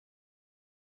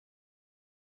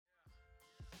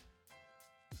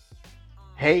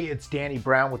Hey, it's Danny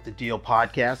Brown with the Deal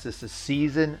Podcast. This is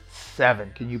season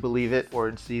 7. Can you believe it? We're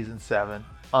in season 7.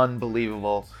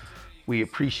 Unbelievable. We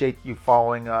appreciate you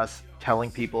following us,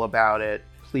 telling people about it.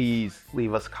 Please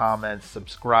leave us comments,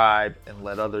 subscribe, and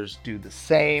let others do the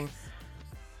same.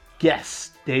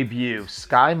 Guest debut,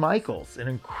 Skye Michiels, an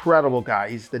incredible guy.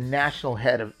 He's the national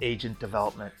head of agent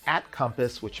development at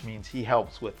Compass, which means he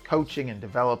helps with coaching and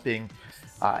developing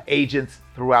agents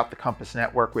throughout the Compass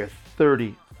network. We have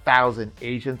 30,000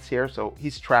 agents here, so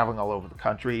he's traveling all over the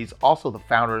country. He's also the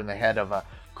founder and the head of a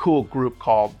cool group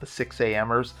called the 6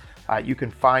 a.m.ers. You can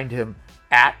find him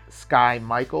at Skye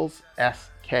Michiels,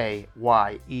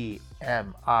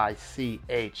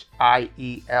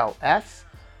 SKYEMICHIELS,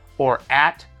 or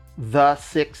at the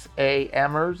 6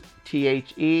 a.m.ers,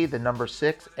 THE, the number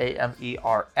 6,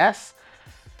 AMERS.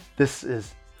 This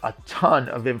is a ton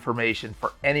of information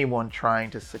for anyone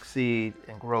trying to succeed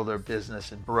and grow their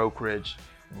business in brokerage,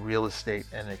 real estate,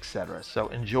 and etc. So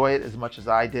enjoy it as much as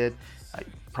I did. I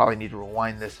probably need to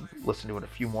rewind this and listen to it a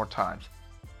few more times.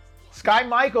 Skye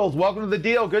Michiels, welcome to the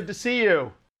Deal. Good to see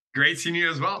you. Great seeing you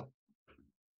as well.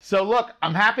 So look,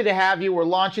 I'm happy to have you. We're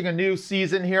launching a new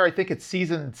season here. I think it's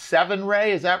season 7,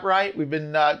 Ray. Is that right? We've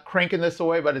been cranking this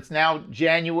away, but it's now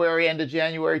January, end of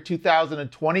January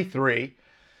 2023.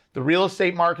 The real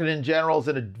estate market in general is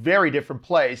in a very different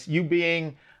place. You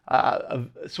being a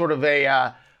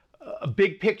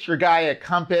big picture guy at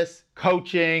Compass,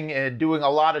 coaching and doing a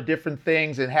lot of different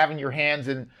things and having your hands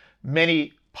in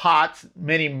many pots,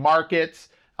 many markets,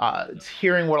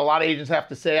 hearing what a lot of agents have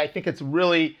to say. I think it's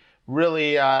really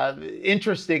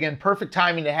interesting and perfect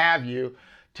timing to have you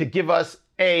to give us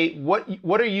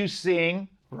what are you seeing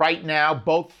right now,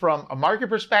 both from a market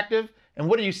perspective and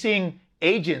what are you seeing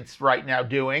agents right now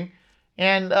doing?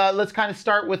 And let's kind of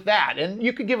start with that. And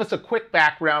you could give us a quick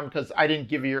background because I didn't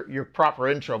give you your proper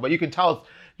intro, but you can tell us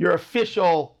your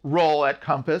official role at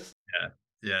Compass.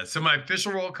 Yeah. So my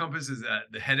official role at Compass is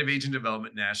the head of agent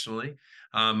development nationally.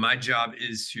 My job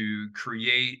is to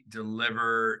create,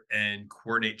 deliver, and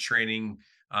coordinate training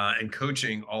and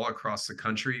coaching all across the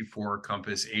country for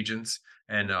Compass agents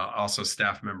and also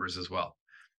staff members as well.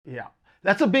 Yeah.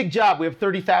 That's a big job. We have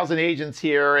 30,000 agents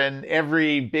here in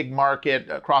every big market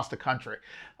across the country.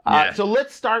 So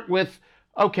let's start with,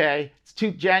 it's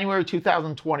January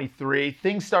 2023.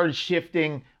 Things started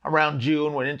shifting around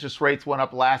June when interest rates went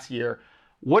up last year.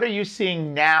 What are you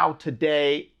seeing now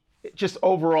today, just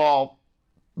overall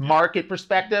market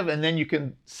perspective? And then you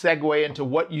can segue into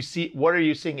what you see. What are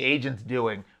you seeing agents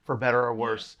doing for better or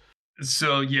worse?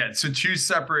 So two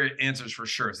separate answers for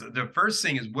sure. So the first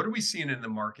thing is, what are we seeing in the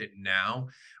market now?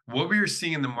 What we are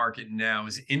seeing in the market now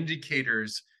is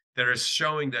indicators that are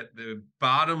showing that the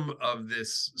bottom of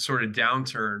this sort of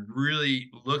downturn really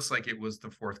looks like it was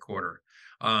the fourth quarter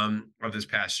of this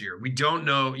past year. We don't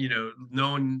know,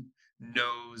 no one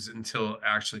knows until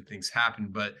actually things happen,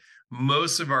 but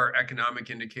most of our economic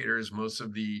indicators, most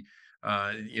of the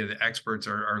the experts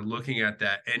are looking at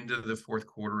that end of the fourth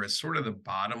quarter as sort of the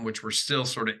bottom, which we're still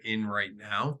sort of in right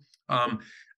now.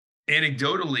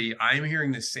 Anecdotally, I'm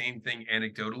hearing the same thing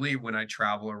anecdotally when I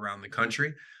travel around the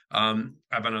country.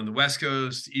 I've been on the West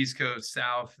Coast, East Coast,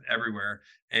 South, everywhere.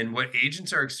 And what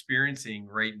agents are experiencing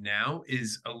right now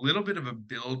is a little bit of a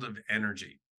build of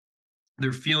energy.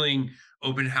 They're feeling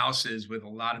open houses with a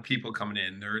lot of people coming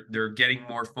in. They're getting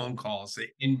more phone calls. The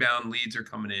inbound leads are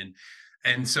coming in.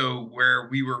 And so where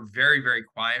we were very, very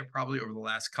quiet probably over the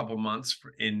last couple months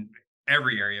in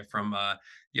every area from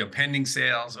pending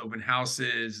sales, open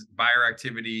houses, buyer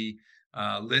activity,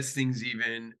 listings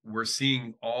even, we're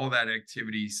seeing all that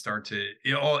activity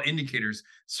all indicators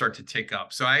start to tick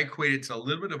up. So I equate it to a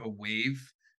little bit of a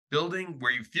wave building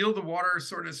where you feel the water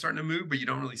sort of starting to move, but you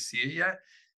don't really see it yet.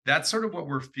 That's sort of what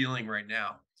we're feeling right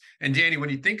now. And Danny,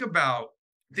 when you think about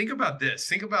this,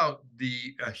 think about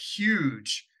a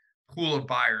huge pool of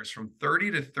buyers from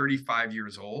 30 to 35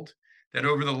 years old that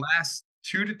over the last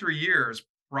 2 to 3 years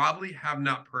probably have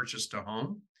not purchased a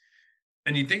home.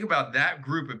 And you think about that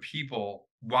group of people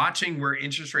watching where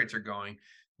interest rates are going,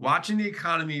 watching the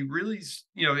economy really,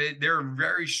 there are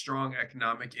very strong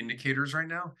economic indicators right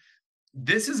now.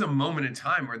 This is a moment in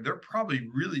time where they're probably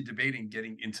really debating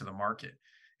getting into the market.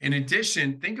 In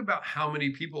addition, think about how many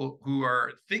people who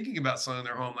are thinking about selling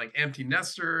their home, like empty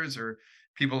nesters or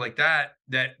people like that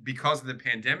because of the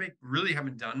pandemic really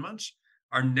haven't done much,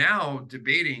 are now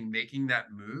debating making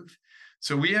that move.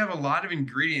 So we have a lot of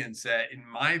ingredients that, in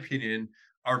my opinion,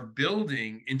 are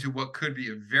building into what could be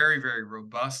a very, very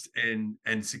robust and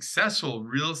successful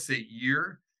real estate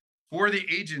year for the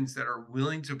agents that are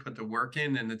willing to put the work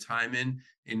in and the time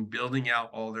in building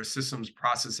out all their systems,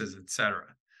 processes, et cetera.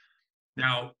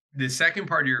 Now, the second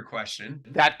part of your question,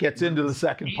 That gets into the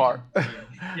second part.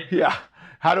 Yeah.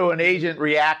 How do an agent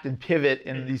react and pivot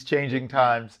in these changing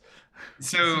times?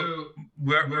 so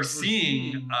we're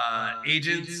seeing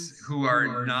agents who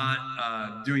are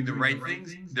not doing the right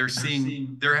things.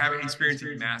 They're having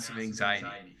experiencing massive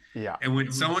anxiety. Yeah. And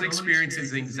when someone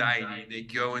experiences anxiety, they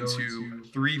go into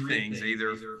three things. They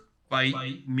either fight,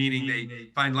 meaning they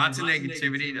find lots of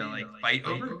negativity to like fight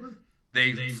over.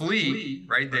 They flee,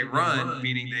 right? They run,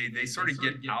 meaning they sort of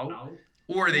get out,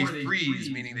 or they freeze,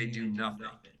 meaning they do nothing.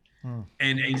 Hmm.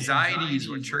 And anxiety is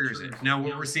what triggers it. Now,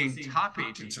 what we're seeing top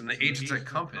agents and the agents at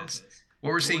Compass,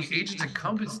 what we're seeing agents at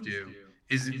Compass do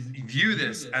is view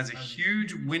this as a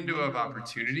huge window of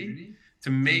opportunity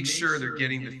to make sure they're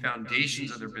getting the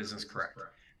foundations of their business correct.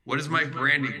 What does my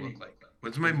branding look like?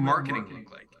 What does my marketing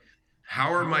look like?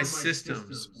 How are my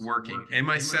systems working? Am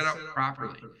I set up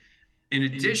properly? In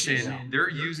addition,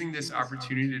 they're using this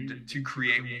opportunity to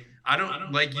create, I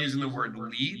don't like using the word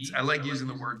leads, I like using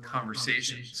the word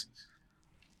conversations.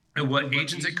 And what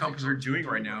agents at Compass are doing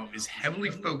right now is heavily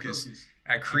focused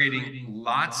at creating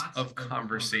lots of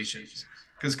conversations,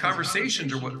 because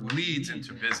conversations are what leads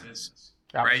into business,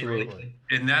 right? Absolutely.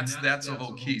 And that's the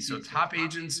whole key. So top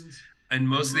agents and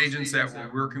most of the agents that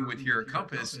we're working with here at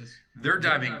Compass, they're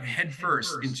diving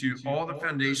headfirst into all the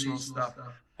foundational stuff,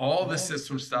 all the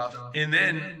system stuff. And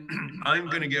then I'm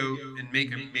going to go and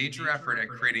make a major effort at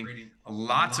creating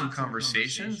lots of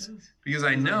conversations, because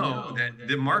I know that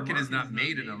the market is not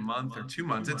made in a month or 2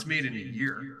 months, it's made in a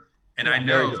year. And I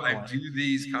know if I do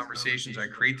these conversations, I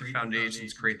create the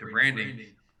foundations, create the branding,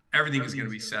 everything is going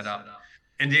to be set up.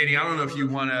 And Danny, I don't know if you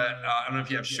want to, I don't know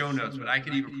if you have show notes, but I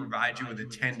could even provide you with a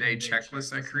 10-day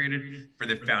checklist I created for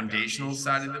the foundational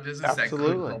side of the business. Absolutely.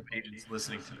 That could help agents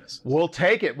listening to this. We'll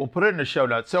take it. We'll put it in the show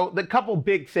notes. So the couple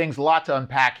big things, a lot to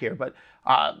unpack here. But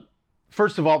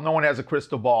first of all, no one has a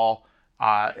crystal ball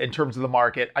in terms of the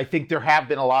market. I think there have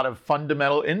been a lot of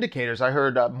fundamental indicators. I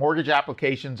heard mortgage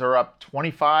applications are up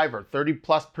 25 or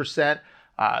 30+%.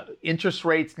 Interest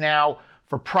rates now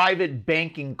for private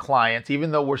banking clients,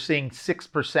 even though we're seeing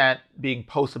 6% being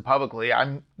posted publicly,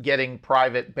 I'm getting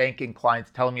private banking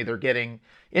clients telling me they're getting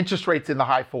interest rates in the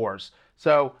high 4s.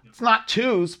 So it's not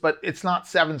 2s, but it's not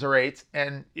 7s or 8s,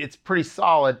 and it's pretty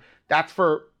solid. That's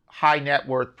for high net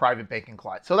worth private banking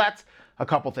clients. So that's a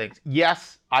couple things.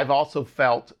 Yes, I've also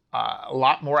felt a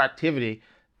lot more activity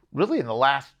really in the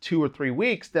last 2 or 3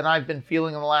 weeks than I've been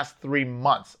feeling in the last 3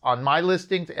 months on my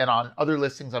listings and on other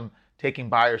listings I'm taking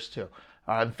buyers to.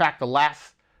 In fact, the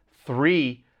last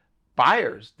 3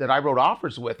 buyers that I wrote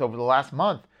offers with over the last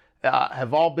month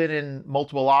have all been in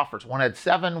multiple offers. One had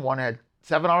 7, one had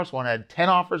 7 offers, one had 10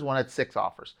 offers, one had 6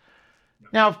 offers.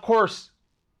 Now, of course,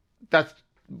 that's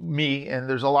me, and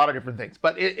there's a lot of different things,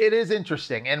 but it is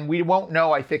interesting. And we won't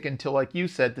know, I think, until, like you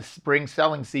said, the spring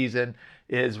selling season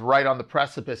is right on the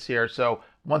precipice here. So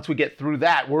once we get through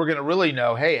that, we're going to really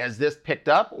know, hey, has this picked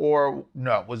up or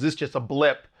no? Was this just a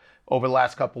blip over the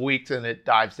last couple of weeks and it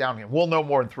dives down again? We'll know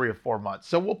more in 3 or 4 months.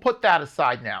 So we'll put that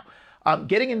aside now.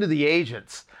 Getting into the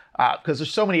agents, because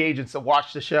there's so many agents that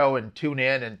watch the show and tune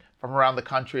in and from around the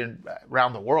country and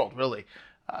around the world, really.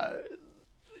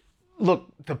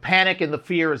 Look, the panic and the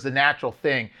fear is the natural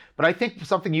thing, but I think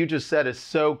something you just said is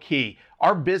so key.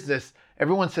 Our business,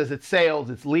 everyone says it's sales,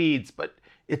 it's leads, but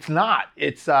it's not.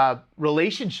 It's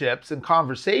relationships and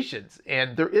conversations,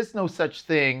 and there is no such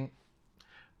thing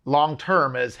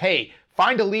long-term as, hey,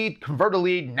 find a lead, convert a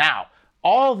lead now.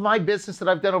 All of my business that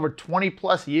I've done over 20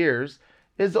 plus years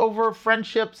is over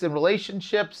friendships and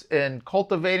relationships and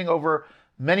cultivating over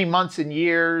many months and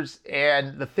years.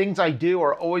 And the things I do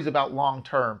are always about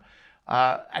long-term.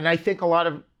 And I think a lot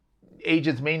of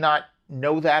agents may not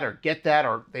know that or get that,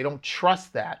 or they don't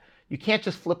trust that. You can't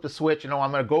just flip the switch and, oh,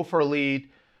 I'm going to go for a lead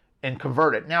and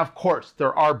convert it. Now, of course,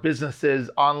 there are businesses,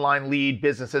 online lead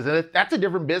businesses, and that's a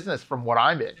different business from what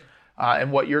I'm in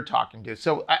and what you're talking to.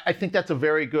 So I think that's a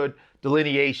very good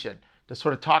delineation to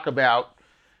sort of talk about,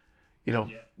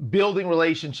 building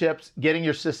relationships, getting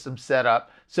your system set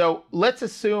up. So let's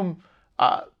assume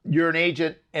you're an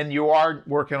agent and you are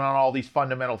working on all these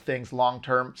fundamental things long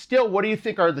term. Still, what do you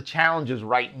think are the challenges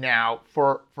right now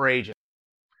for agents?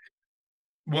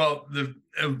 Well, the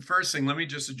first thing, let me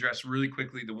just address really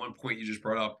quickly the one point you just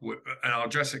brought up, and I'll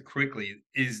address it quickly,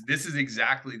 is this is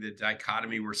exactly the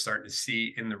dichotomy we're starting to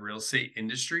see in the real estate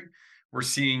industry. We're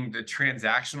seeing the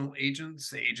transactional agents,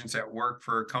 the agents that work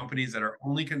for companies that are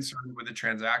only concerned with the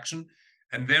transaction.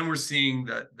 And then we're seeing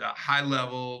the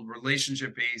high-level,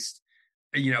 relationship-based,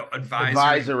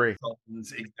 advisory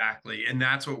consultants, exactly. And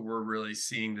that's what we're really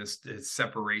seeing this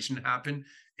separation happen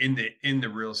in the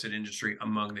real estate industry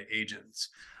among the agents.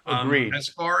 Agreed. As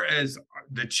far as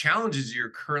the challenges you're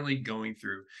currently going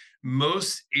through,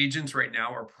 most agents right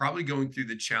now are probably going through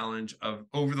the challenge of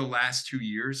over the last 2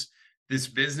 years, this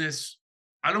business,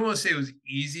 I don't want to say it was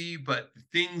easy, but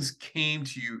things came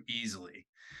to you easily.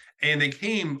 And they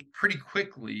came pretty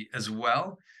quickly as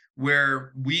well,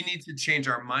 where we need to change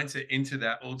our mindset into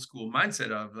that old school mindset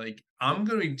of like, I'm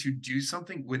going to do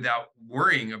something without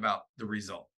worrying about the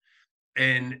result.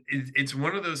 And it's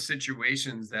one of those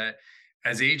situations that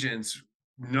as agents,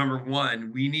 number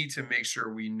one, we need to make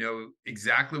sure we know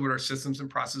exactly what our systems and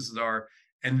processes are.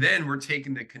 And then we're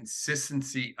taking the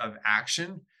consistency of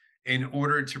action in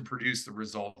order to produce the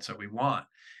results that we want.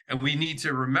 And we need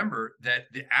to remember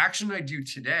that the action I do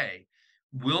today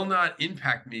will not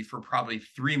impact me for probably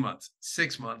 3 months,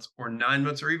 6 months, or 9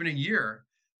 months, or even a year.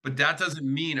 But that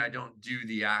doesn't mean I don't do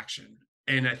the action.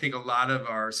 And I think a lot of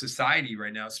our society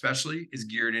right now, especially, is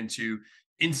geared into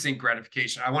instant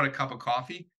gratification. I want a cup of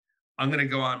coffee. I'm going to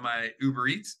go on my Uber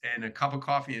Eats, and a cup of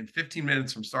coffee in 15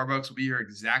 minutes from Starbucks will be here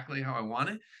exactly how I want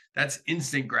it. That's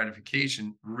instant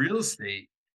gratification. Real estate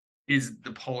is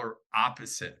the polar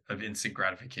opposite of instant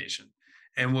gratification.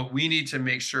 And what we need to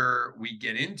make sure we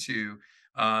get into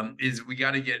is we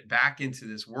got to get back into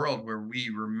this world where we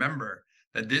remember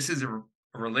that this is a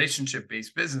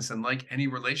relationship-based business. And like any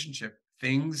relationship,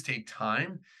 things take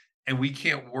time, and we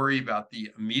can't worry about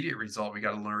the immediate result. We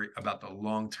got to learn about the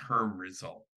long-term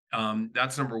result.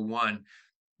 That's number one.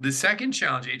 The second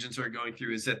challenge agents are going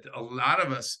through is that a lot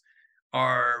of us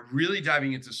are really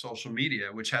diving into social media,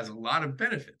 which has a lot of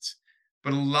benefits.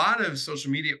 But a lot of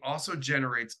social media also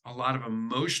generates a lot of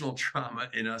emotional trauma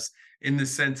in us in the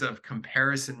sense of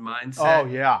comparison mindset. Oh,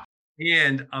 yeah.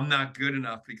 And I'm not good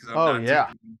enough because I'm Oh, not yeah.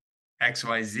 doing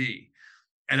XYZ.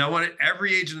 And I want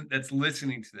every agent that's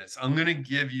listening to this, I'm going to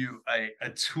give you a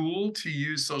tool to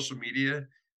use social media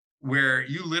where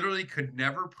you literally could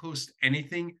never post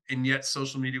anything, and yet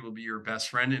social media will be your best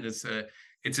friend. And it's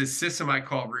a system I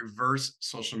call reverse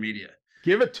social media.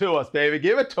 Give it to us, baby.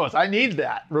 Give it to us. I need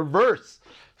that. Reverse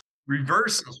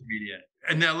social media.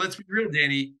 And now let's be real,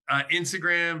 Danny.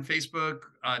 Instagram, Facebook,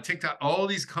 TikTok, all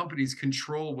these companies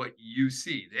control what you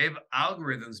see. They have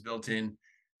algorithms built in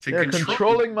to They're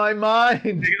controlling my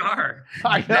mind. They are.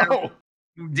 I know.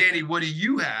 Now, Danny, what do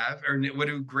you have, or what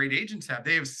do great agents have?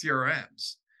 They have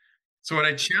CRMs. So what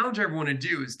I challenge everyone to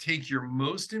do is take your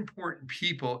most important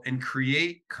people and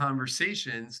create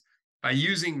conversations by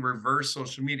using reverse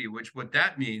social media, which what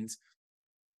that means,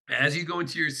 as you go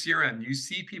into your CRM, you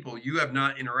see people you have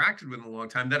not interacted with in a long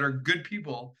time that are good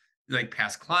people, like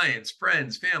past clients,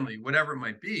 friends, family, whatever it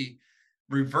might be.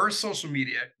 Reverse social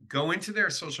media, go into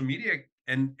their social media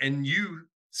and you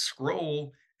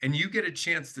scroll and you get a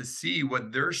chance to see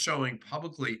what they're showing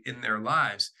publicly in their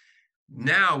lives.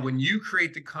 Now, when you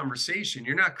create the conversation,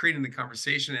 you're not creating the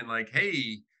conversation and like,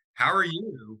 hey, how are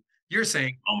you? You're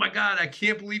saying, oh my God, I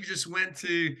can't believe you just went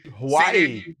to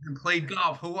Hawaii and played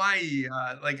golf. Hawaii.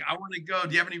 Like, I want to go.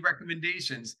 Do you have any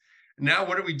recommendations? Now,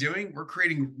 what are we doing? We're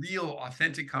creating real,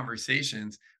 authentic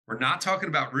conversations. We're not talking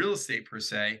about real estate per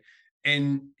se.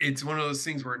 And it's one of those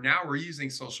things where now we're using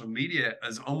social media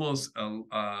as almost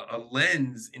a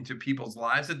lens into people's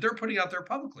lives that they're putting out there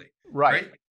publicly.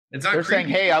 Right. It's not They're saying,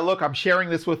 hey, look, I'm sharing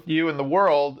this with you in the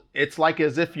world. It's like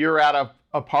as if you're at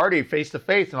a party face to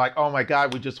face and like, oh my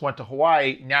God, we just went to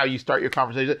Hawaii. Now you start your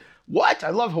conversation. What? I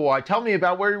love Hawaii. Tell me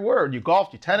about where you were. You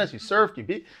golfed, you tennis, you surfed, you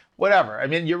beat, whatever. I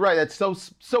mean, you're right. That's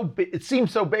it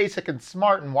seems so basic and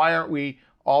smart. And why aren't we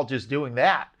all just doing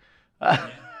that?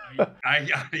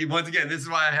 Once again, this is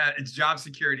why it's job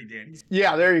security, Danny.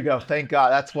 Yeah, there you go. Thank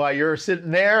God. That's why you're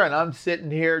sitting there and I'm sitting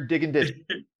here digging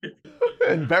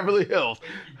in Beverly Hills.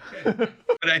 But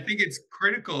I think it's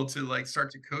critical to like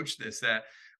start to coach this, that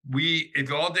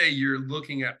if all day you're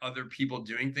looking at other people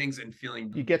doing things and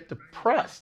feeling, you get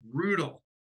depressed. Brutal.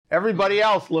 Everybody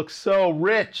else looks so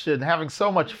rich and having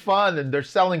so much fun, and they're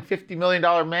selling $50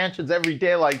 million mansions every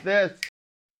day like this.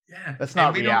 Yeah, that's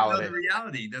not reality. Don't know the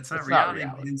reality. That's not reality.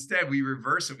 Instead, we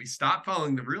reverse it. We stop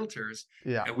following the realtors,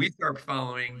 and we start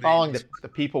following the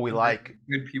people we like,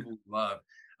 good people we love.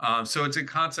 So it's a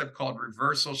concept called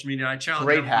reverse social media. I challenge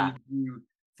Great everyone to do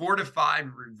 4 to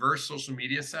 5 reverse social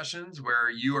media sessions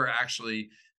where you are actually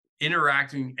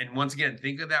interacting. And once again,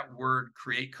 think of that word,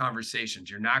 create conversations.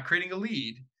 You're not creating a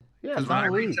lead. Yeah, because when I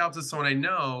reach out to someone I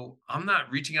know, I'm not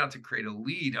reaching out to create a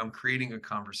lead. I'm creating a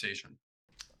conversation.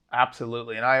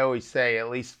 Absolutely. And I always say, at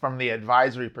least from the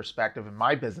advisory perspective in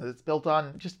my business, it's built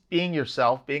on just being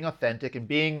yourself, being authentic, and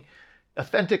being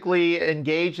authentically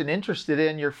engaged and interested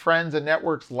in your friends and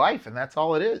network's life. And that's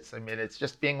all it is. I mean, it's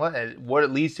just being what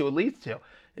it leads to, it leads to.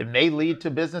 It may lead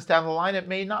to business down the line. It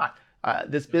may not.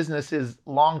 This business is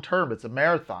long term. It's a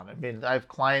marathon. I mean, I have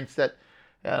clients that,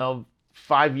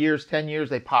 5 years, 10 years,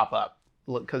 they pop up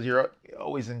because you're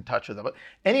always in touch with them. But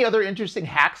any other interesting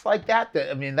hacks like that?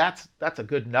 I mean, that's a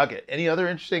good nugget. Any other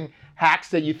interesting hacks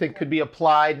that you think could be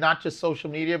applied, not just social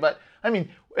media, but I mean,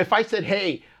 if I said,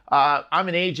 hey, I'm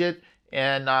an agent,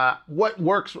 and what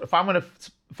works if I'm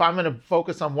gonna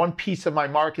focus on one piece of my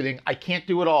marketing, I can't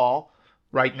do it all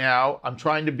right now. I'm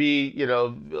trying to be, a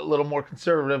little more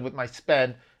conservative with my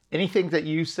spend. Anything that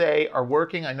you say are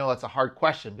working? I know that's a hard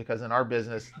question because in our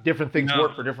business, different things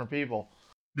work for different people.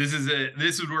 This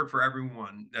would work for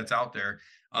everyone that's out there.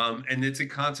 And it's a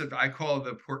concept I call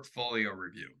the portfolio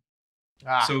review.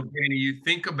 So Danny, you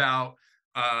think about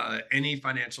any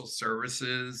financial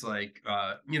services like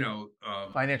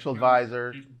financial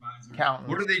advisors, accountants.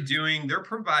 What are they doing? They're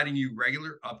providing you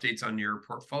regular updates on your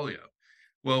portfolio.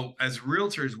 Well, as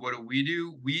realtors, what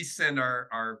do? We send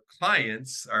our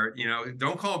clients,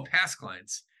 don't call them past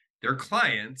clients. They're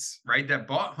clients, right, that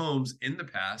bought homes in the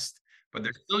past, but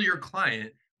they're still your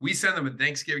client. We send them a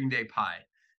Thanksgiving Day pie,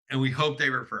 and we hope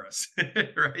they refer us,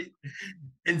 right?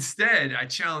 Instead, I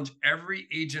challenge every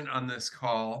agent on this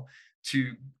call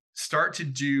to start to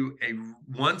do a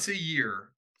once a year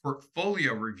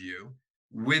portfolio review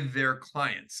with their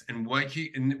clients. And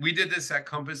we did this at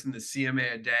Compass in the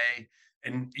CMA a day.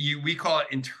 And we call it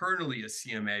internally a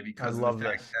CMA because of the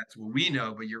fact that's what we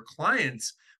know, but your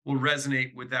clients will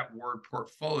resonate with that word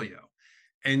portfolio.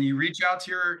 And you reach out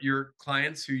to your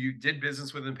clients who you did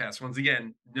business with in the past. Once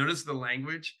again, notice the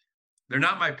language. They're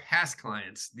not my past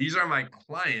clients. These are my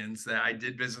clients that I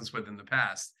did business with in the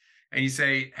past. And you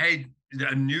say, hey,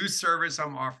 a new service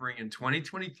I'm offering in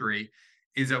 2023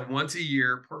 is a once a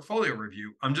year portfolio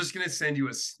review. I'm just going to send you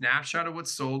a snapshot of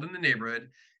what's sold in the neighborhood.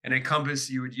 And at Compass,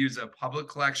 you would use a public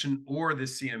collection or the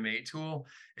CMA tool.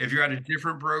 If you're at a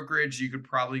different brokerage, you could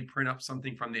probably print up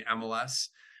something from the MLS.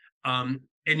 And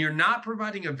you're not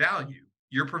providing a value.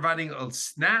 You're providing a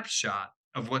snapshot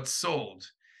of what's sold,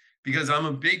 because I'm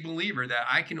a big believer that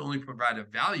I can only provide a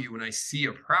value when I see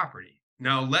a property.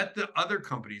 Now, let the other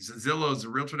companies, the Zillows, the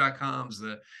Realtor.coms,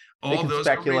 all those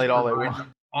speculate all they want.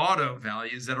 Auto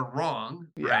values that are wrong,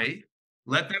 right?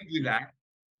 Let them do that.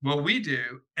 What we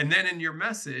do, and then in your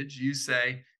message, you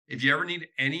say, if you ever need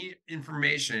any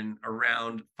information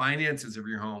around finances of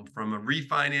your home, from a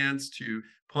refinance to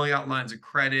pulling out lines of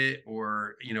credit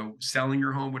or, selling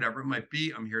your home, whatever it might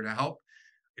be, I'm here to help.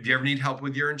 If you ever need help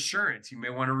with your insurance, you may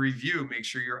want to review, make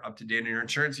sure you're up to date on your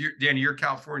insurance. Danny, you're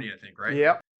California, I think, right?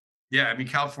 Yep. Yeah, I mean,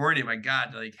 California, my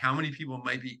God, like how many people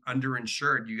might be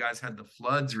underinsured? You guys had the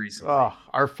floods recently. Oh,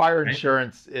 our fire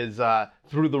insurance is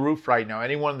through the roof right now.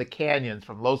 Anyone in the canyons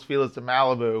from Los Feliz to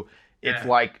Malibu, it's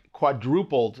like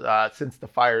quadrupled since the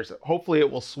fires. Hopefully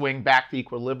it will swing back to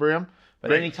equilibrium.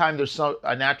 But anytime there's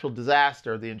a natural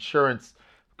disaster, the insurance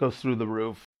goes through the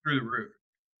roof. Through the roof.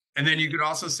 And then you could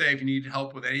also say, if you need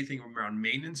help with anything around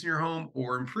maintenance in your home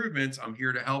or improvements, I'm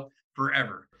here to help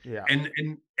forever. Yeah.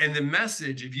 And the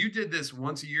message, if you did this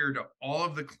once a year to all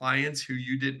of the clients who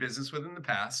you did business with in the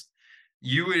past,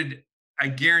 I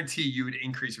guarantee you would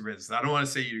increase your business. I don't want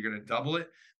to say you're going to double it,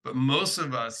 but most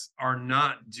of us are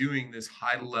not doing this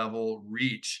high level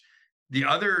reach. The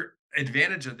other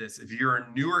advantage of this, if you're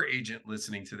a newer agent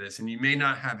listening to this, and you may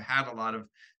not have had a lot of,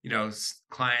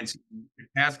 clients,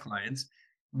 past clients,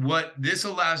 what this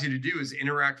allows you to do is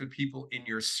interact with people in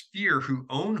your sphere who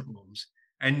own homes.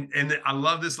 And I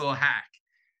love this little hack.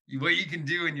 What you can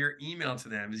do in your email to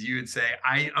them is you would say,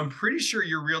 I'm pretty sure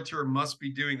your realtor must be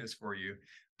doing this for you,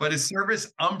 but a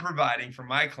service I'm providing for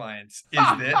my clients is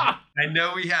this. I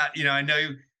know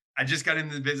I just got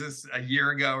into the business a year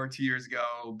ago or 2 years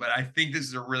ago, but I think this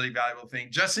is a really valuable thing.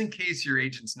 Just in case your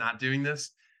agent's not doing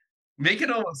this, make it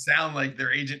almost sound like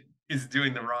their agent is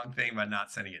doing the wrong thing by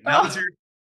not sending it. Now,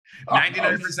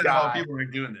 99% of all people are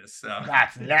doing this. So.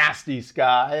 That's nasty,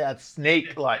 Skye. That's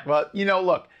snake-like. Well,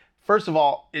 look, first of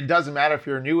all, it doesn't matter if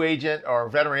you're a new agent or a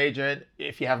veteran agent.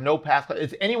 If you have no past,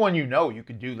 it's anyone you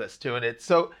could do this to. And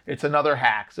it's another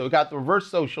hack. So we got the reverse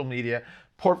social media,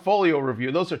 portfolio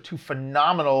review. Those are two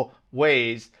phenomenal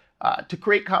ways to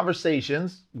create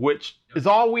conversations, which is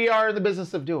all we are in the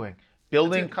business of doing.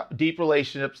 Building deep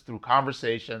relationships through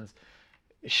conversations,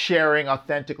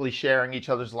 authentically sharing each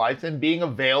other's lives, and being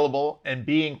available and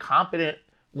being competent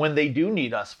when they do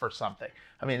need us for something.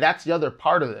 I mean, that's the other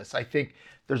part of this. I think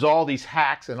there's all these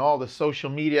hacks and all the social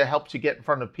media helps you get in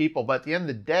front of people. But at the end of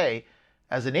the day,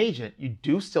 as an agent, you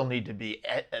do still need to be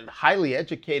highly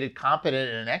educated, competent,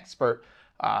 and an expert,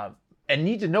 and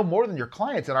need to know more than your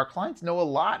clients. And our clients know a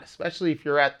lot, especially if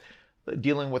you're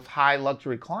dealing with high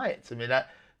luxury clients. I mean,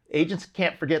 agents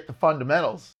can't forget the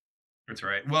fundamentals. That's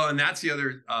right. Well, and that's the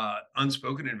other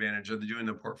unspoken advantage of doing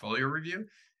the portfolio review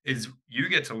is you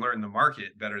get to learn the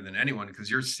market better than anyone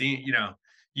because you're seeing,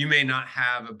 you may not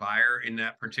have a buyer in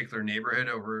that particular neighborhood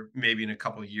over maybe in a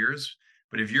couple of years,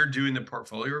 but if you're doing the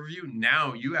portfolio review,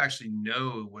 now you actually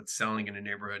know what's selling in a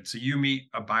neighborhood. So you meet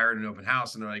a buyer at an open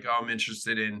house and they're like, "Oh, I'm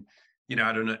interested in,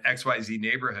 I don't know, XYZ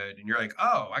neighborhood." And you're like,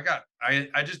 "Oh,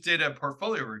 I just did a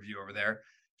portfolio review over there.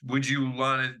 Would you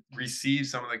want to receive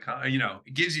some of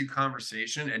it gives you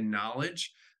conversation and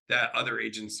knowledge that other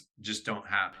agents just don't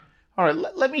have." All right,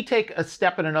 let me take a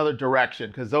step in another direction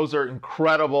because those are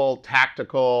incredible,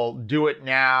 tactical, do it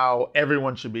now.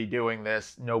 Everyone should be doing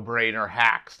this, no brainer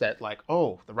hacks that, like,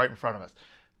 oh, they're right in front of us.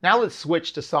 Now let's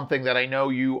switch to something that I know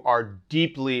you are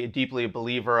deeply, deeply a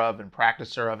believer of and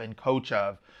practicer of and coach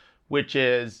of, which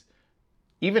is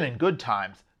even in good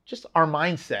times, just our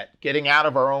mindset, getting out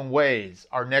of our own ways,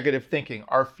 our negative thinking,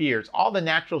 our fears, all the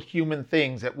natural human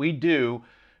things that we do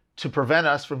to prevent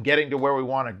us from getting to where we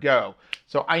want to go.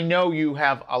 So I know you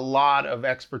have a lot of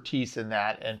expertise in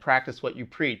that and practice what you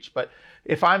preach. But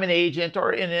if I'm an agent,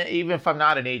 or even if I'm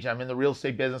not an agent, I'm in the real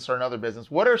estate business or another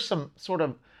business, what are some sort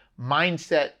of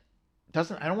mindset, I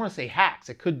don't want to say hacks,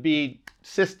 it could be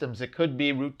systems, it could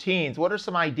be routines. What are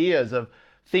some ideas of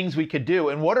things we could do?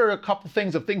 And what are a couple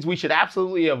things we should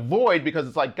absolutely avoid? Because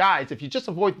it's like, guys, if you just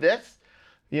avoid this,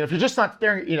 if you're just not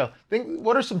staring,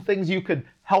 what are some things you could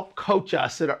help coach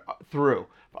us through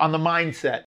on the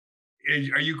mindset?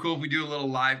 Are you cool if we do a little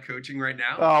live coaching right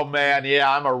now? Oh man, yeah,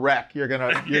 I'm a wreck. You're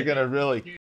gonna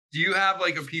really. Do you have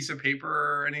like a piece of paper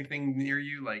or anything near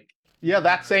you? Yeah,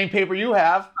 that same paper you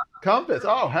have, compass.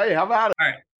 Oh, hey, how about it? All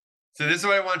right. So this is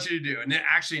what I want you to do. And then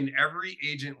actually, in every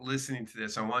agent listening to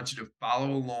this, I want you to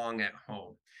follow along at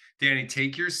home. Danny,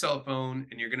 take your cell phone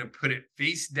and you're going to put it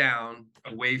face down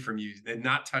away from you and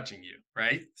not touching you,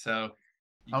 right? So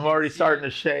I'm already starting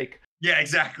to shake. Yeah,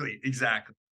 exactly.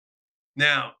 Exactly.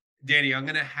 Now, Danny, I'm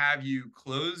going to have you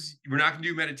close. We're not going to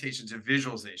do meditation, it's a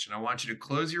visualization. I want you to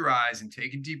close your eyes and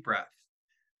take a deep breath.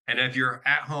 And if you're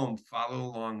at home, follow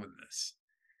along with this.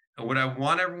 And what I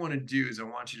want everyone to do is I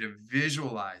want you to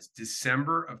visualize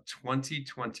December of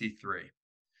 2023.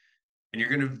 And you're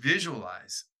going to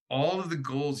visualize all of the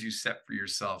goals you set for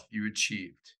yourself, you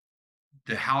achieved,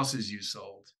 the houses you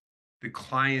sold, the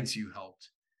clients you helped,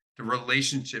 the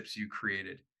relationships you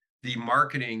created, the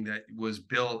marketing that was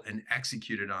built and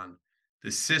executed on, the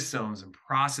systems and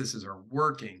processes are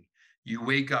working. You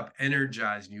wake up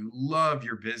energized and you love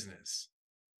your business.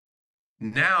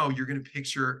 Now you're going to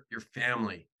picture your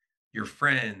family, your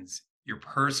friends, your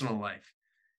personal life,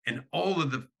 and all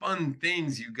of the fun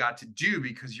things you got to do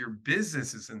because your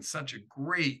business is in such a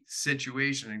great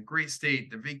situation and great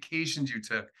state. The vacations you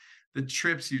took, the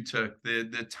trips you took,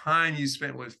 the time you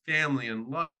spent with family and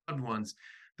loved ones,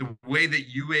 the way that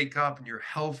you wake up and you're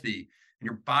healthy and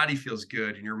your body feels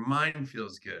good and your mind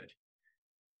feels good.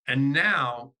 And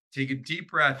now take a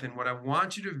deep breath. And what I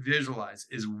want you to visualize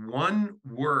is one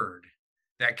word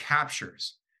that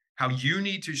captures how you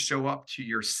need to show up to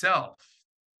yourself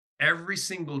every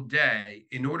single day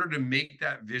in order to make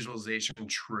that visualization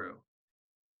true.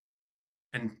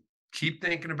 And keep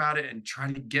thinking about it and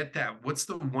try to get that. What's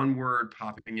the one word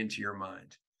popping into your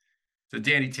mind? So,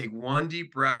 Danny, take one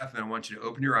deep breath and I want you to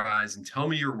open your eyes and tell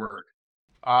me your word.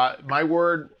 My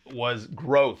word was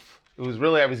growth. It was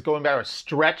really, I was going back, I was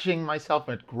stretching myself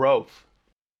at growth.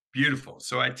 Beautiful.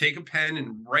 So I take a pen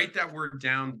and write that word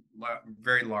down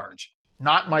very large.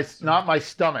 Not my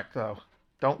stomach though.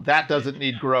 That doesn't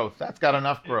need growth. That's got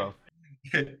enough growth.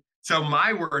 So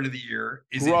my word of the year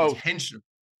is growth. Intentional.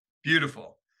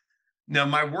 Beautiful. Now,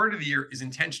 my word of the year is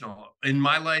intentional. In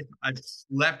my life, I've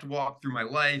walked through my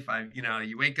life.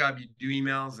 You wake up, you do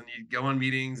emails, and you go on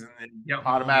meetings, and then you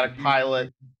automatic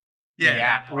pilot.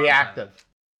 Yeah, reactive.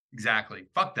 Exactly.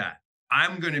 Fuck that.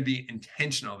 I'm going to be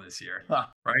intentional this year,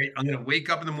 right? I'm going to wake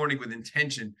up in the morning with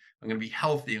intention. I'm going to be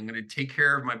healthy. I'm going to take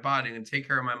care of my body. I'm going to take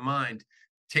care of my mind,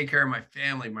 take care of my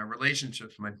family, my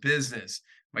relationships, my business,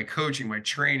 my coaching, my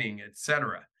training,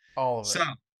 etc. All of it. So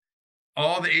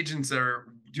all the agents that are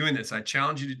doing this, I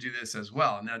challenge you to do this as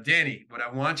well. Now, Danny, what I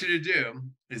want you to do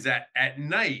is that at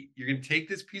night, you're going to take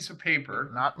this piece of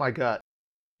paper. Not my gut.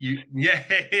 Yeah,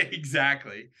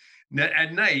 exactly.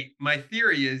 At night, my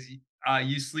theory is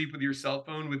you sleep with your cell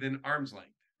phone within arm's length,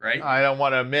 right? I don't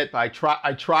want to admit, but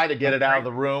I try to get it out of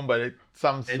the room, but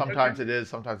sometimes it is,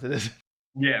 sometimes it isn't.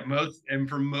 Yeah,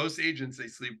 for most agents, they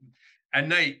sleep at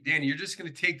night. Danny, you're just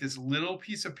going to take this little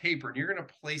piece of paper and you're going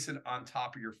to place it on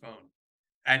top of your phone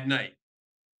at night.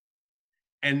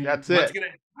 And what's going to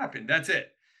happen? That's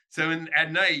it. So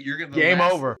at night, you're going to game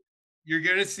over. you're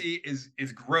gonna see is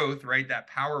growth, right? That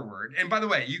power word. And by the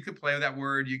way, you could play with that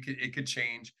word, it could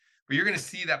change, but you're gonna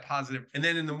see that positive. And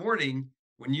then in the morning,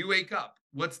 when you wake up,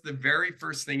 what's the very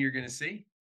first thing you're gonna see?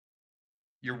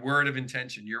 Your word of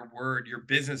intention, your word, your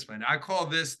business plan. I call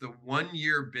this the 1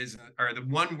 year business or the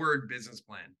one word business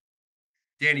plan.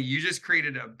 Danny, you just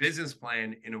created a business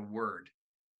plan in a word.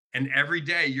 And every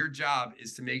day, your job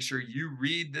is to make sure you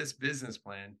read this business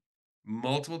plan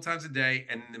multiple times a day.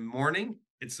 And in the morning,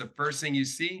 it's the first thing you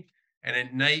see. And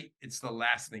at night, it's the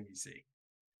last thing you see.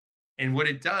 And what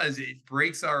it does, it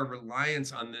breaks our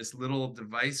reliance on this little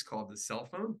device called the cell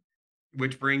phone,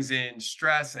 which brings in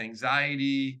stress,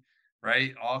 anxiety,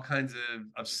 right? All kinds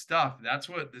of stuff. That's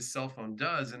what this cell phone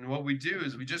does. And what we do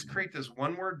is we just create this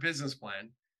one word business plan.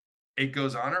 It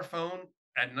goes on our phone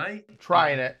at night. You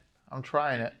Trying can it. I'm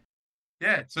trying it.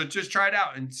 Yeah, so just try it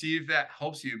out and see if that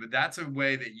helps you. But that's a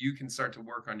way that you can start to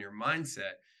work on your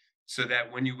mindset so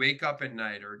that when you wake up at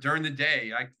night or during the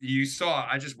day, you saw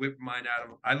I just whipped mine out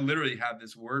of I literally have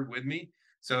this word with me.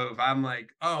 So if I'm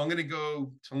like, oh, I'm gonna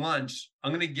go to lunch,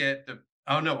 I'm gonna get the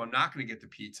oh no, I'm not gonna get the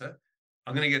pizza.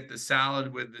 I'm gonna get the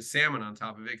salad with the salmon on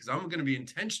top of it because I'm gonna be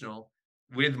intentional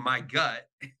with my gut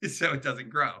so it doesn't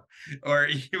grow or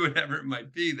whatever it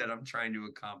might be that I'm trying to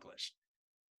accomplish.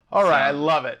 All right, I So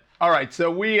love it. All right,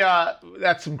 so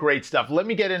that's some great stuff. Let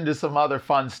me get into some other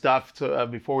fun stuff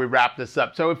before we wrap this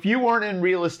up. So if you weren't in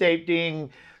real estate, being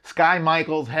Skye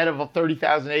Michiels, head of a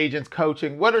 30,000 agents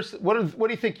coaching, what do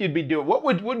you think you'd be doing? What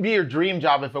would be your dream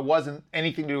job if it wasn't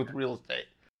anything to do with real estate?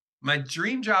 my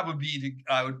dream job would be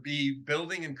to I would be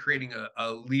building and creating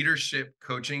a leadership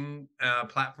coaching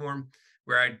platform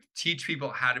where I teach people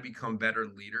how to become better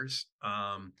leaders.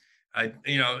 And I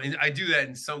do that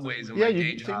in some ways in Yeah, my you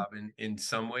day seem job, in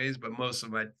some ways, but most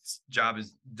of my job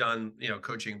is done,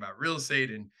 coaching about real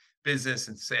estate and business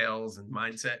and sales and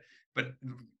mindset. But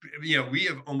we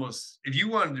have almost, if you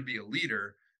wanted to be a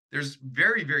leader, there's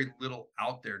very very little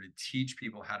out there to teach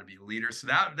people how to be leaders. So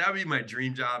that would be my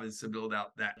dream job, is to build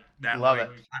out that love like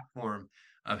it. platform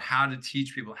of how to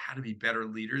teach people how to be better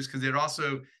leaders, because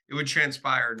it would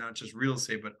transpire not just real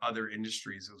estate but other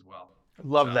industries as well.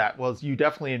 Love So that. Well, you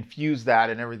definitely infuse that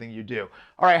in everything you do.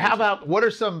 All right, how thank you. about what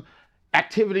are some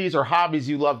activities or hobbies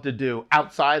you love to do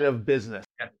outside of business?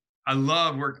 Yeah. I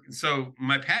love work. So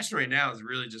my passion right now is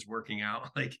really just working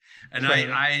out. Like, and I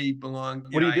Training. I belong,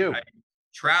 What do you do? I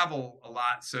travel a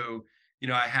lot. So,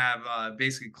 I have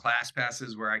basically class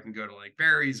passes where I can go to like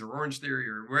Barry's or Orange Theory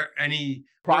or where any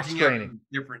Cross working out training.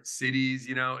 in different cities,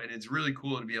 and it's really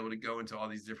cool to be able to go into all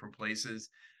these different places.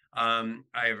 I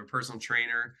have a personal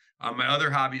trainer. My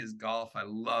other hobby is golf. I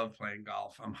love playing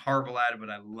golf. I'm horrible at it, but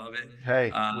I love it.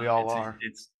 Hey, we all It's are.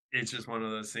 it's just one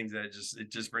of those things that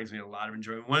it just brings me a lot of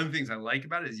enjoyment. One of the things I like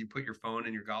about it is you put your phone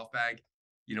in your golf bag,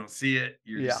 you don't see it,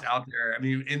 you're Yeah, just out there. I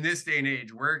mean, in this day and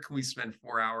age, where can we spend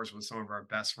 4 hours with some of our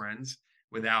best friends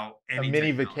without a any mini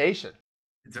technology? vacation.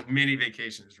 It's a mini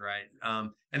vacations, right?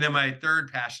 And then my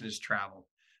third passion is travel.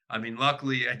 I mean,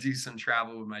 luckily I do some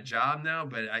travel with my job now,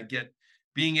 but I get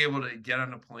being able to get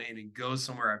on a plane and go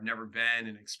somewhere I've never been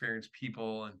and experience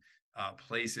people and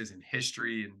places and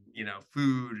history and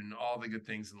food and all the good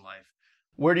things in life.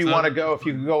 Where do you So want those to are go if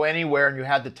you could fun. go anywhere and you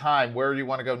had the time? Where do you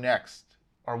want to go next?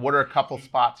 Or what are a couple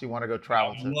spots you want to go What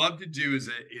travel I to? would love to do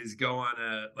is go on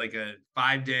a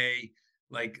 5 day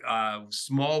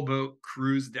small boat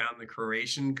cruise down the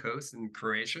Croatian coast in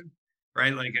Croatia,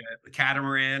 right? Like a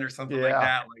catamaran or something like Yeah,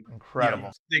 that. Like,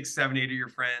 incredible. 6, 7, 8 of your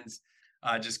friends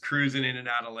just cruising in and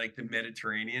out of like the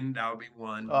Mediterranean. That would be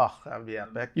one. Oh, that would be Um,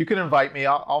 epic. You can invite me.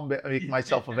 I'll make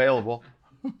myself available.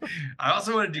 I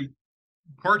also want to do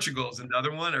Portugal is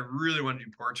another one. I really want to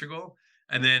do Portugal.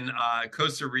 And then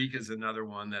Costa Rica is another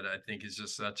one that I think is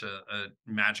just such a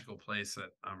magical place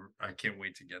that I can't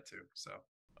wait to get to. So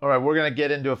All right, we're going to get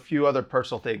into a few other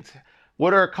personal things.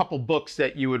 What are a couple books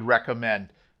that you would recommend?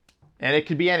 And it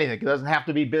could be anything. It doesn't have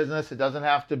to be business. It doesn't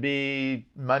have to be,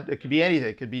 it could be anything.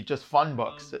 It could be just fun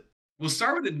books. um, we'll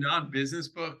start with a non-business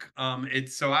book.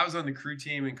 It's so I was on the crew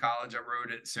team in college. I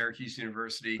wrote at Syracuse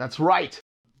University. That's right. Yes.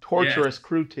 Torturous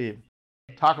crew team.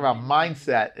 Talk about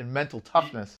mindset and mental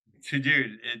toughness.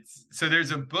 Dude, it's so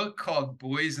there's a book called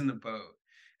Boys in the Boat,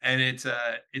 and it's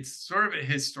sort of a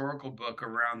historical book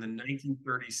around the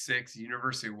 1936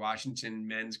 University of Washington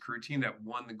men's crew team that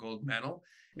won the gold medal.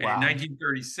 And in Wow.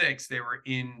 1936, they were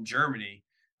in Germany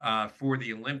for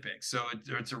the Olympics. So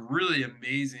it's a really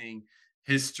amazing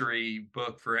history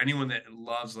book for anyone that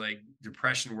loves like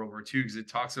Depression, World War II, because it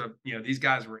talks about, these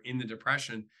guys were in the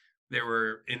Depression. They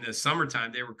were in the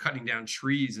summertime, they were cutting down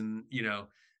trees and,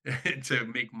 to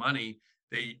make money.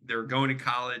 They're going to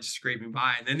college, scraping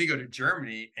by, and then they go to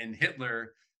Germany, and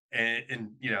Hitler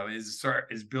and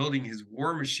is building his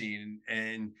war machine.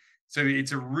 And so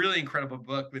it's a really incredible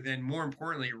book, but then more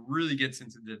importantly, it really gets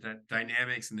into the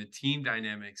dynamics and the team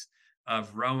dynamics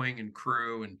of rowing and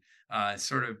crew. And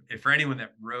sort of, if for anyone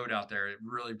that rowed out there, it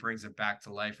really brings it back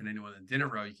to life. And anyone that didn't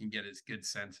row, you can get a good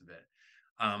sense of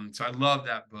it. So I love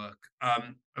that book.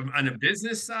 On the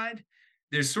business side,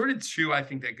 there's sort of two I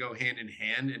think that go hand in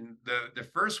hand. And the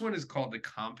first one is called The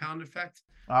Compound Effect.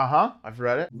 Uh-huh. I've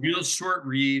read it. Real short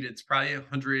read. It's probably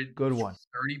Good one.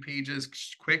 130 pages,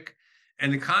 quick.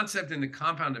 And the concept in The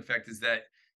Compound Effect is that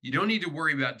you don't need to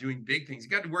worry about doing big things. You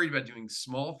got to worry about doing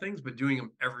small things, but doing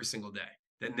them every single day.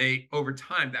 Then over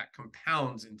time, that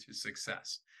compounds into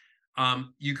success.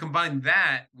 You combine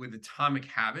that with Atomic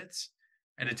Habits.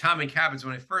 And Atomic Habits,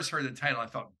 when I first heard the title, I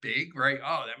thought big, right?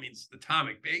 Oh, that means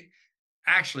atomic, big.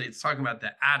 Actually, it's talking about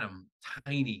the atom,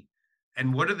 tiny.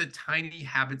 And what are the tiny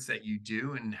habits that you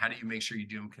do, and how do you make sure you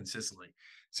do them consistently?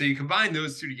 So you combine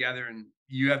those two together, and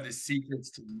you have the secrets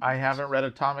to. I haven't read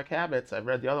Atomic Habits. I've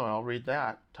read the other one. I'll read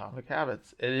that. Atomic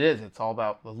Habits. It is. It's all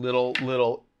about the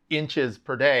little inches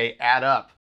per day add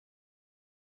up.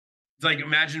 It's like,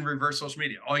 imagine reverse social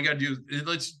media. All you got to do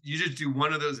is you just do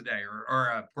one of those a day, or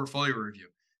a portfolio review.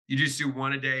 You just do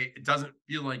one a day. It doesn't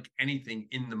feel like anything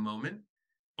in the moment.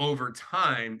 Over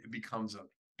time, it becomes a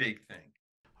big thing.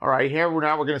 All right, here we're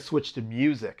going to switch to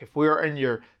music. If we're in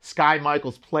your Skye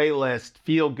Michaels playlist,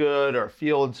 feel good or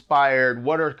feel inspired,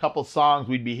 what are a couple songs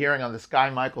we'd be hearing on the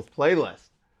Skye Michaels playlist?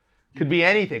 Could be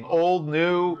anything, old,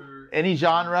 new, any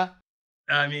genre.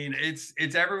 I mean, it's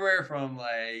everywhere from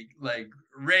like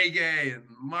reggae and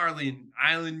Marley and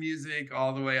Island music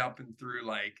all the way up and through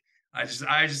I just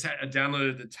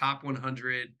downloaded the top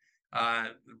 100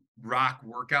 rock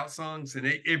workout songs, and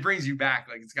it brings you back.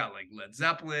 Like, it's got like Led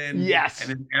Zeppelin, yes, and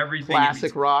then everything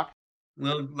classic rock,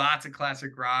 lots of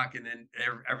classic rock, and then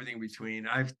everything in between.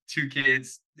 I have 2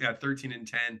 kids, 13 and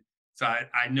 10, so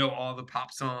I know all the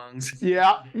pop songs.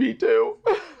 Yeah, me too.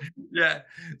 Yeah,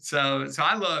 so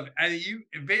I love, and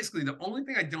basically the only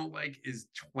thing I don't like is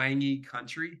twangy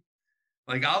country.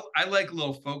 Like, I like a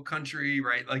little folk country,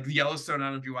 right? Like Yellowstone. I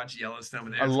don't know if you watch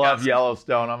Yellowstone. I love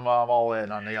Yellowstone. I'm all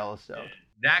in on the Yellowstone.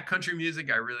 That country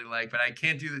music I really like, but I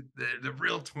can't do the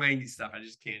real twangy stuff. I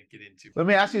just can't get into. Let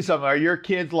me ask you something. Are your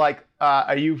kids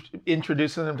are you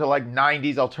introducing them to like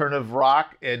 90s alternative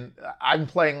rock? And I'm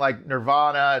playing like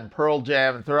Nirvana and Pearl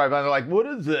Jam and Third Eye Blind. They're like, what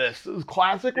is this? This is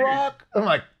classic rock? I'm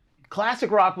like, classic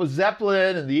rock was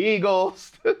Zeppelin and the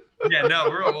Eagles. Yeah, no,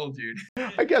 we're old, dude.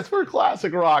 I guess we're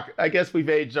classic rock. I guess we've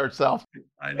aged ourselves.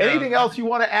 Anything else you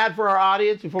want to add for our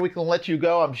audience before we can let you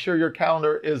go? I'm sure your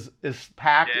calendar is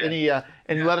packed. Yeah.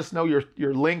 Let us know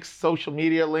your links, social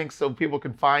media links, so people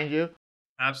can find you.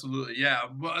 Absolutely, yeah.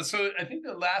 Well, so I think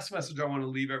the last message I want to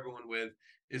leave everyone with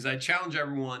is I challenge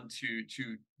everyone to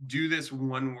do this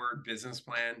one-word business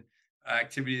plan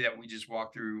activity that we just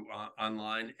walked through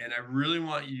online, and I really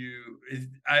want you.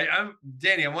 I'm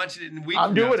Danny. I want you to.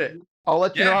 I'm doing it. I'll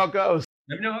let you know how it goes.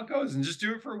 Let me know how it goes, and just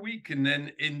do it for a week,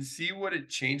 and see what it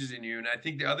changes in you. And I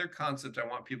think the other concept I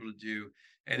want people to do,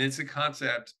 and it's a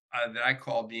concept that I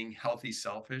call being healthy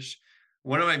selfish.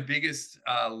 One of my biggest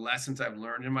lessons I've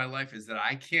learned in my life is that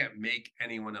I can't make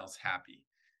anyone else happy,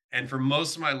 and for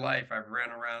most of my life, I've ran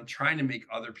around trying to make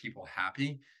other people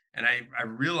happy. And I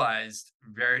realized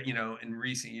in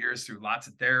recent years, through lots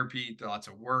of therapy, through lots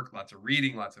of work, lots of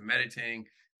reading, lots of meditating,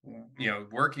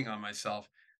 working on myself,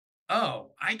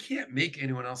 I can't make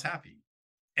anyone else happy.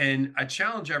 And I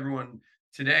challenge everyone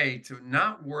today to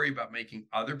not worry about making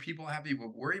other people happy,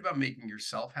 but worry about making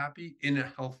yourself happy in a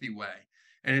healthy way.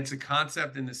 And it's a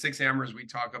concept in the 6 Amers we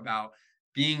talk about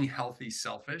being healthy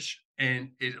selfish,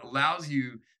 and it allows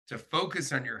you to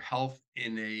focus on your health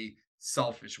in a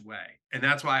selfish way. And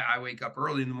that's why I wake up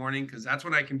early in the morning, because that's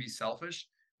when I can be selfish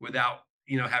without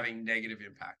having negative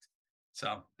impact.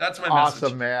 So that's my message.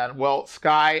 Awesome, man. Well,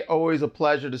 Skye, always a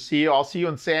pleasure to see you. I'll see you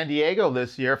in San Diego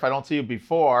this year if I don't see you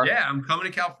before. Yeah, I'm coming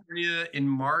to California in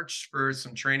March for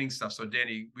some training stuff. So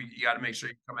Danny, you got to make sure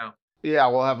you come out. Yeah,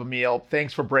 we'll have a meal.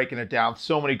 Thanks for breaking it down.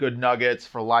 So many good nuggets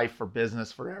for life, for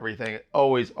business, for everything.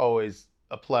 Always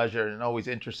a pleasure, and always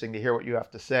interesting to hear what you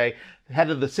have to say. Head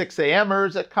of the 6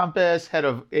 AMers at Compass, head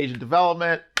of Asian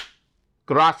development.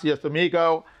 Gracias,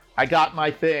 amigo. I got my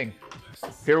thing.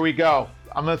 Here we go.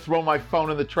 I'm going to throw my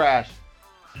phone in the trash.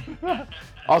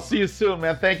 I'll see you soon,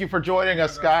 man. Thank you for joining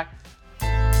us, Skye.